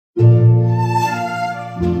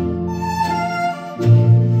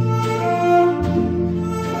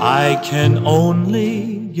I can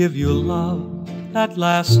only give you love that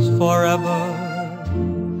lasts forever,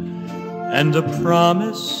 and a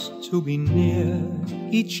promise to be near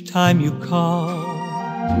each time you call.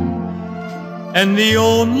 And the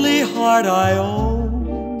only heart I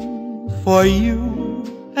own for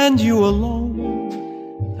you and you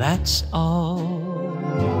alone, that's all,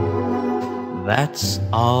 that's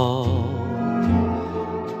all.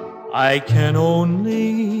 I can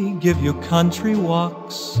only give you country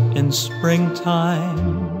walks in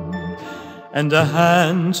springtime, and a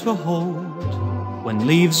hand to hold when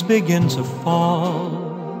leaves begin to fall,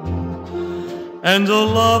 and a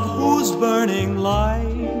love whose burning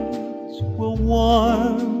light will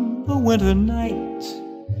warm the winter night.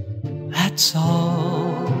 That's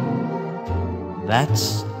all,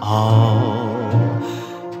 that's all.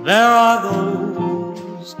 There are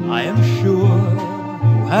those, I am sure,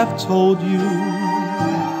 who have told you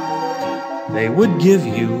they would give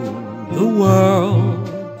you the world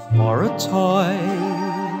for a toy.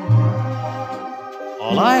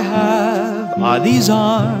 All I have are these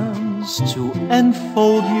arms to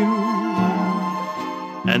enfold you,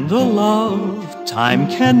 and a love time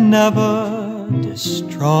can never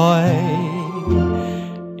destroy.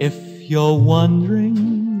 If you're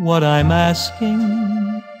wondering what I'm asking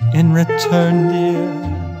in return, dear,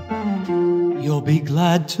 you'll be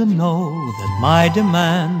glad to know that my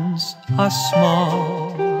demands are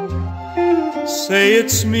small. Say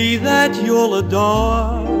it's me that you'll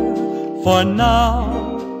adore for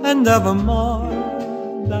now and evermore.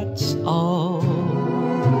 That's all,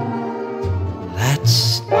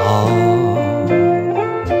 that's all.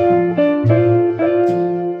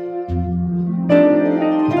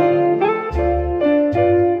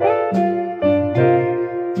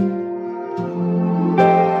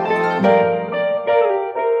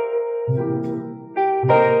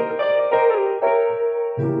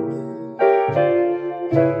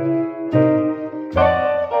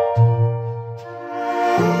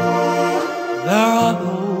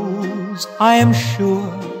 I am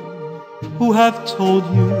sure, who have told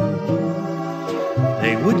you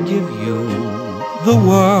they would give you the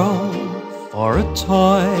world for a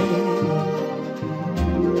toy.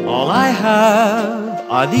 All I have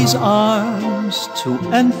are these arms to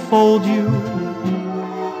enfold you,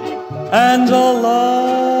 and a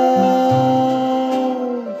love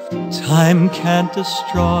time can't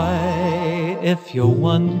destroy. If you're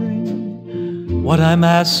wondering what I'm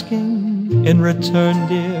asking in return,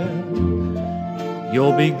 dear,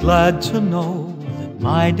 you'll be glad to know that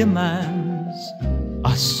my demands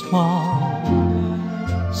are small.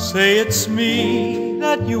 Say it's me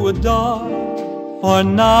that you adore for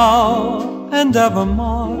now and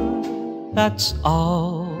evermore. That's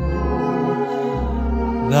all,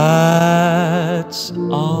 that's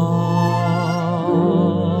all.